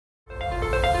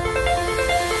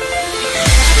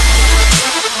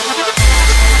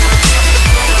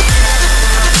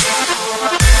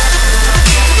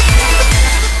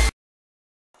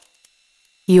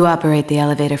You operate the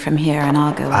elevator from here and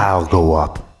I'll go up. I'll go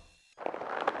up.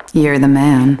 You're the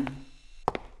man.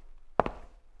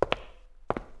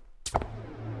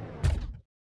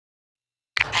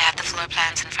 I have the floor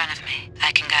plans in front of me.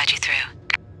 I can guide you through.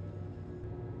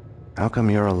 How come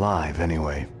you're alive,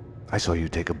 anyway? I saw you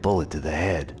take a bullet to the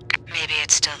head. Maybe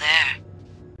it's still there.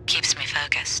 Keeps me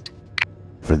focused.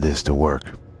 For this to work,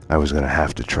 I was gonna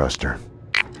have to trust her.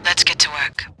 Let's get to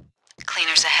work.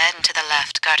 Cleaners ahead and to the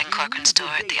left, guarding Corcoran's door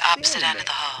at the opposite end of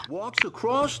the hall. Walks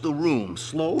across the room,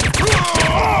 slow.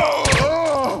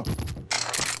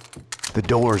 The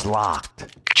door's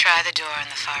locked. Try the door on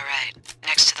the far right,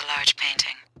 next to the large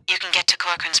painting. You can get to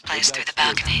Corcoran's place through the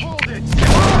balcony.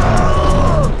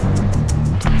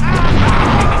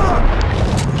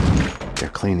 They're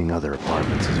cleaning other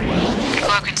apartments as well.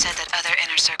 Corcoran said that other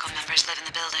Inner Circle members live in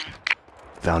the building.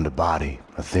 Found a body,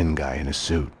 a thin guy in a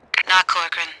suit. Not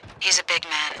Corcoran. He's a big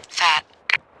man, fat.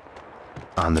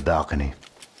 On the balcony.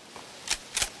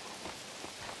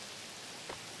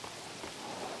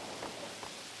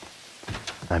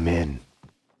 I'm in.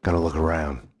 Gonna look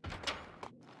around.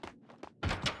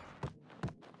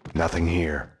 Nothing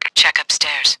here. Check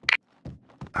upstairs.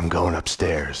 I'm going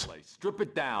upstairs. Strip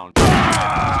it down.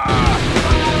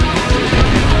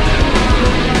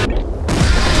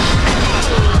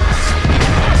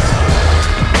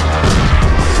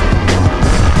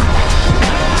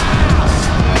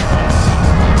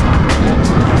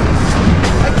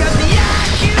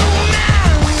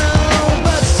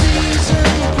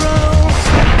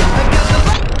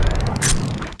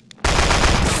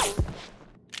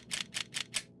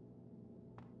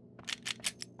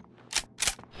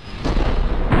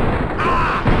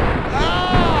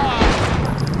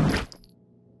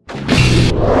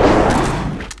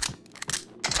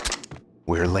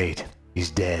 We're late. He's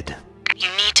dead. You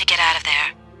need to get out of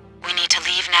there. We need to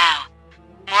leave now.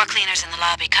 More cleaners in the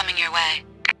lobby coming your way.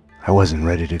 I wasn't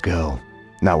ready to go.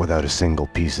 Not without a single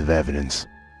piece of evidence.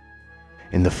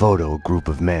 In the photo, a group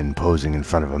of men posing in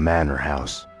front of a manor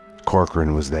house.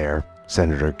 Corcoran was there.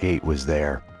 Senator Gate was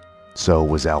there. So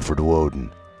was Alfred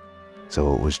Woden.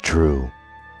 So it was true.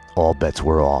 All bets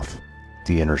were off.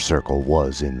 The Inner Circle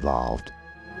was involved.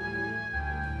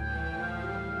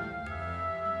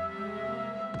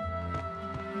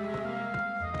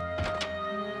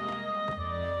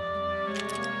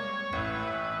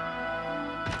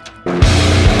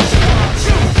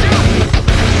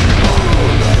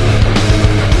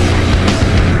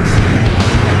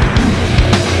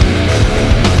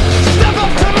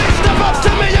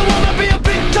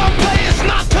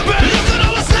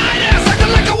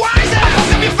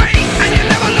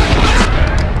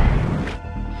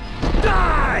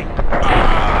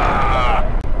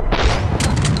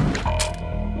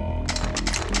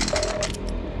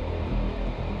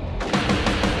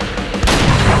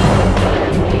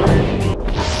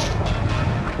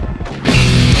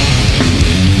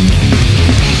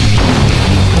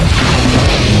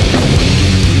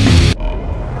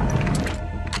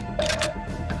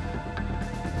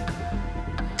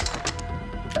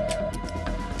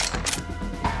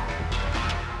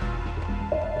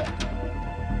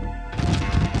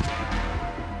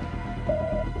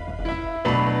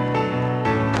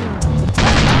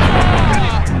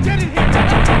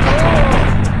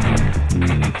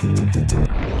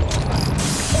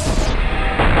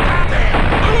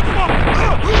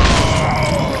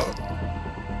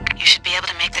 You should be able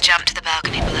to make the jump to the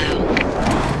balcony below.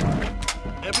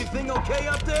 Everything okay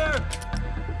up there?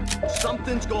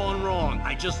 Something's going wrong.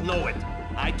 I just know it.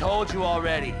 I told you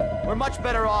already. We're much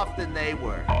better off than they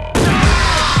were.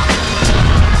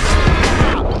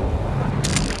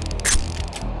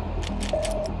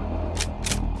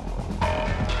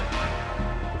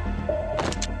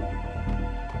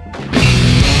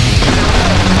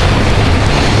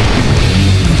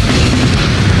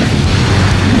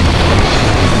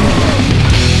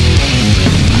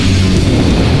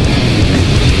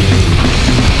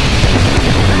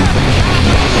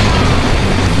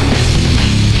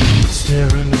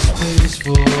 Staring into space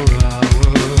for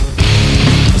hours,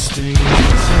 a sting of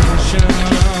tension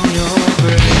on your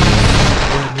brain.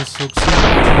 When it's so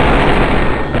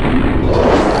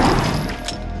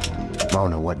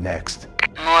Mona, what next?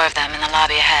 More of them in the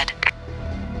lobby ahead.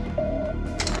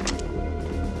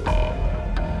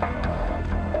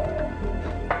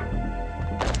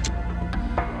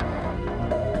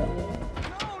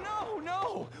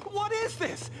 No! What is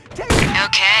this?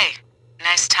 Okay.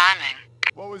 Nice timing.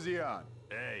 What was he on?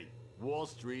 Hey, Wall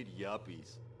Street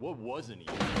yuppies. What wasn't he?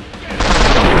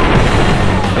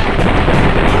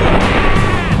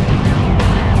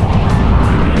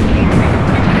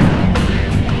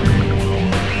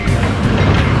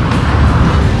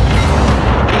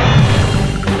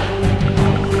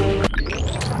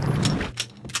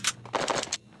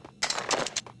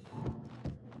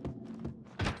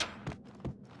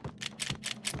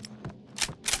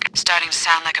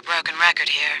 record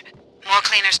here. More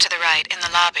cleaners to the right, in the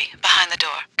lobby, behind the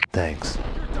door. Thanks.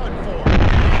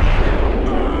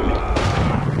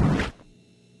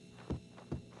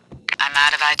 I'm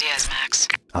out of ideas, Max.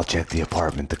 I'll check the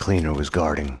apartment the cleaner was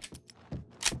guarding.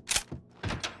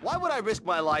 Why would I risk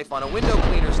my life on a window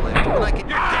cleaner's lift when I can...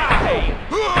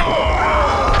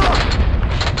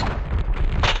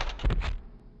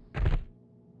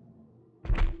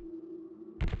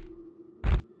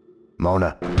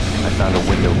 Mona, I found a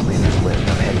window cleaner's lift.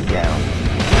 I'm headed down.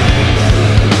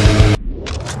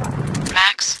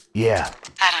 Max? Yeah.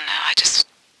 I don't know, I just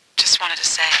wanted to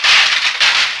say...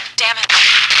 Damn it.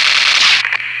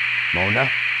 Mona?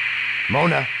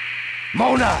 Mona?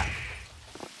 Mona!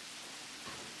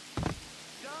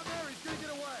 Down there, he's gonna get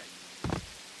away.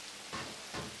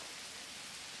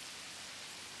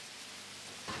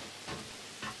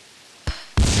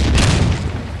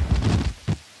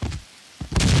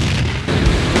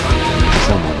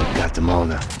 Someone had got to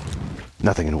Mona.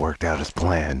 Nothing had worked out as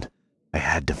planned. I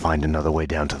had to find another way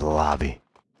down to the lobby.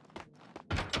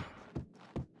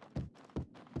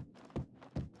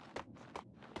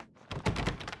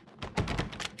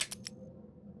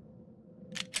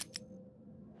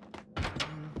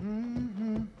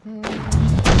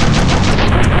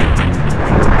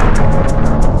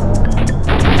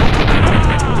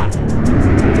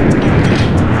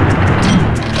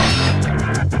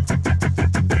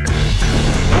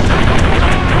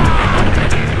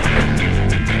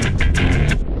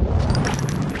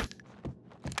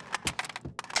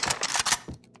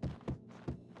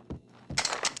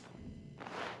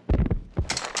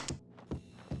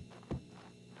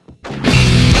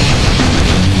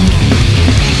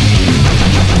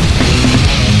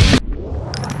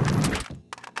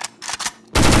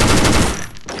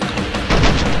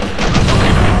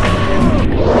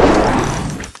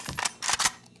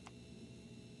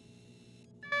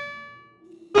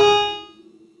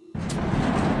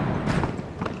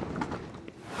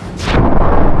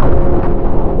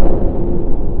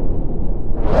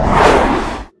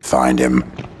 Find him,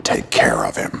 take care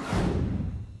of him.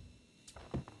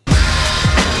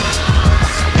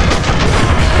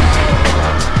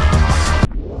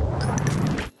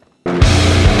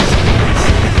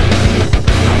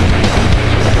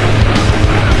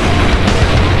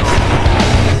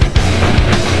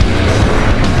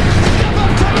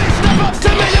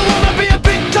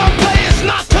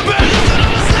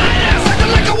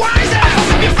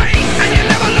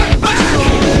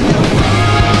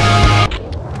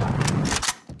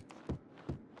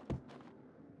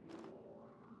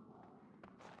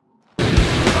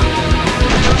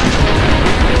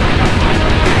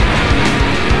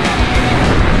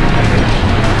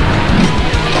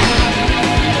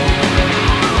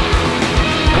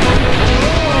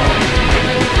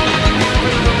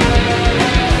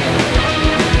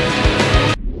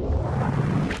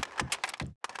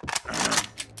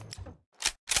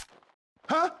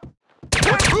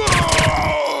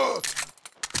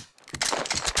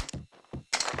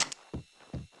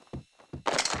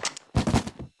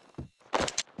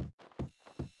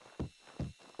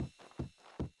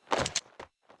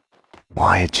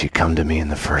 Why had she come to me in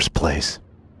the first place?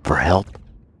 For help?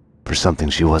 For something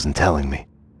she wasn't telling me?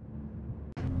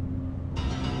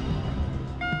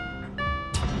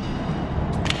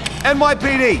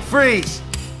 NYPD, freeze!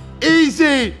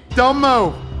 Easy! Don't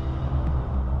move!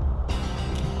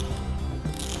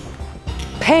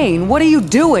 Payne, what are you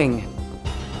doing?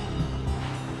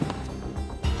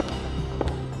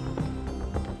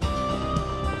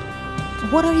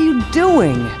 What are you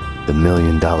doing? The $1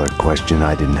 million question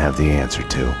I didn't have the answer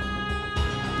to.